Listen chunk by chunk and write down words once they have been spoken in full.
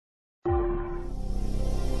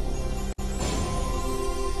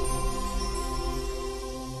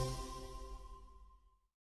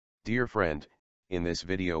Dear friend, in this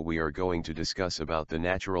video we are going to discuss about the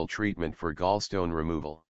natural treatment for gallstone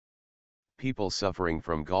removal. People suffering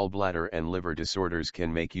from gallbladder and liver disorders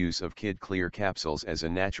can make use of Kid Clear capsules as a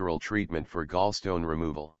natural treatment for gallstone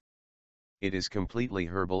removal. It is completely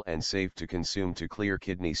herbal and safe to consume to clear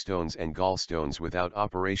kidney stones and gallstones without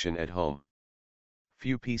operation at home.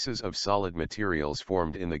 Few pieces of solid materials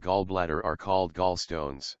formed in the gallbladder are called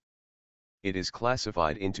gallstones. It is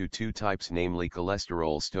classified into two types, namely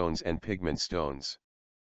cholesterol stones and pigment stones.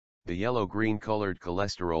 The yellow-green colored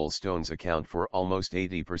cholesterol stones account for almost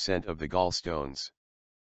 80% of the gallstones.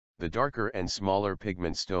 The darker and smaller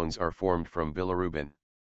pigment stones are formed from bilirubin.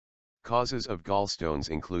 Causes of gallstones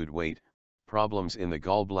include weight, problems in the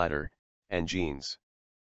gallbladder, and genes.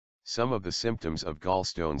 Some of the symptoms of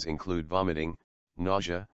gallstones include vomiting,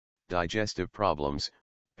 nausea, digestive problems,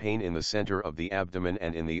 pain in the center of the abdomen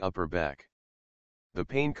and in the upper back. The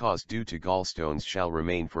pain caused due to gallstones shall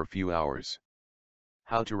remain for few hours.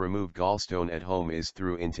 How to remove gallstone at home is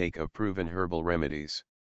through intake of proven herbal remedies.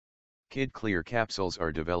 Kid Clear capsules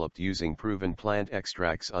are developed using proven plant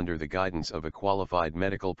extracts under the guidance of a qualified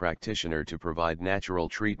medical practitioner to provide natural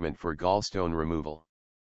treatment for gallstone removal.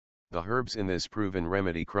 The herbs in this proven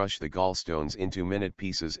remedy crush the gallstones into minute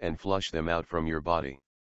pieces and flush them out from your body.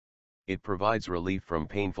 It provides relief from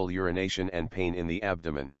painful urination and pain in the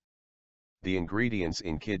abdomen. The ingredients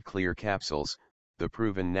in Kid Clear capsules, the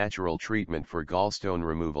proven natural treatment for gallstone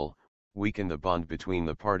removal, weaken the bond between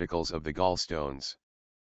the particles of the gallstones.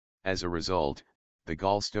 As a result, the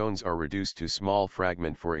gallstones are reduced to small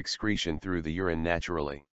fragment for excretion through the urine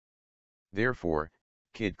naturally. Therefore,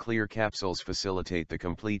 Kid Clear capsules facilitate the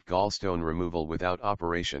complete gallstone removal without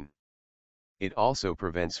operation. It also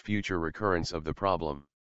prevents future recurrence of the problem.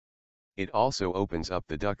 It also opens up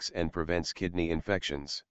the ducts and prevents kidney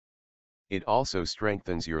infections. It also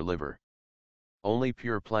strengthens your liver. Only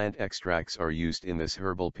pure plant extracts are used in this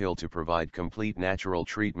herbal pill to provide complete natural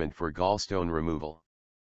treatment for gallstone removal.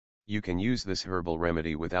 You can use this herbal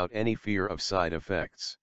remedy without any fear of side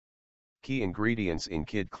effects. Key ingredients in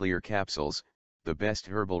Kid Clear capsules, the best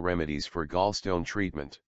herbal remedies for gallstone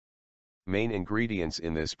treatment. Main ingredients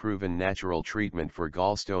in this proven natural treatment for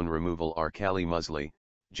gallstone removal are kali musli,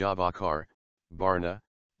 javakar, barna,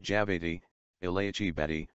 javati, ilachi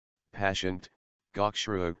beti, passyant,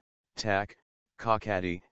 gokshru, tak,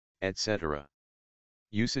 kakati, etc.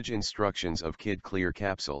 Usage instructions of Kid Clear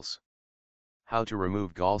capsules. How to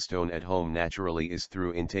remove gallstone at home naturally is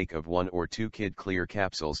through intake of 1 or 2 Kid Clear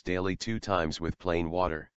capsules daily 2 times with plain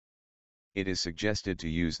water. It is suggested to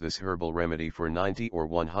use this herbal remedy for 90 or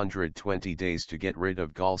 120 days to get rid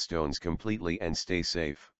of gallstones completely and stay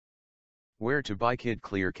safe. Where to buy Kid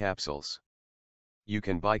Clear capsules? You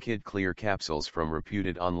can buy Kid Clear capsules from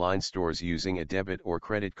reputed online stores using a debit or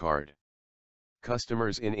credit card.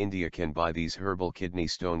 Customers in India can buy these herbal kidney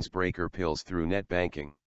stones breaker pills through net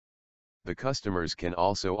banking. The customers can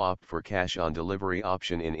also opt for cash on delivery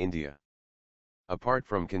option in India. Apart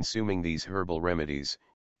from consuming these herbal remedies,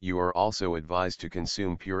 you are also advised to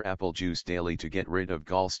consume pure apple juice daily to get rid of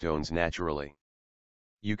gallstones naturally.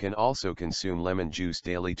 You can also consume lemon juice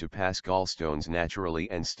daily to pass gallstones naturally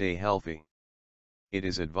and stay healthy. It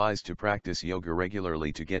is advised to practice yoga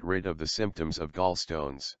regularly to get rid of the symptoms of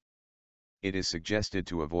gallstones. It is suggested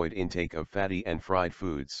to avoid intake of fatty and fried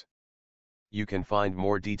foods. You can find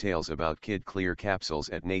more details about Kid Clear capsules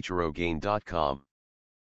at naturogain.com.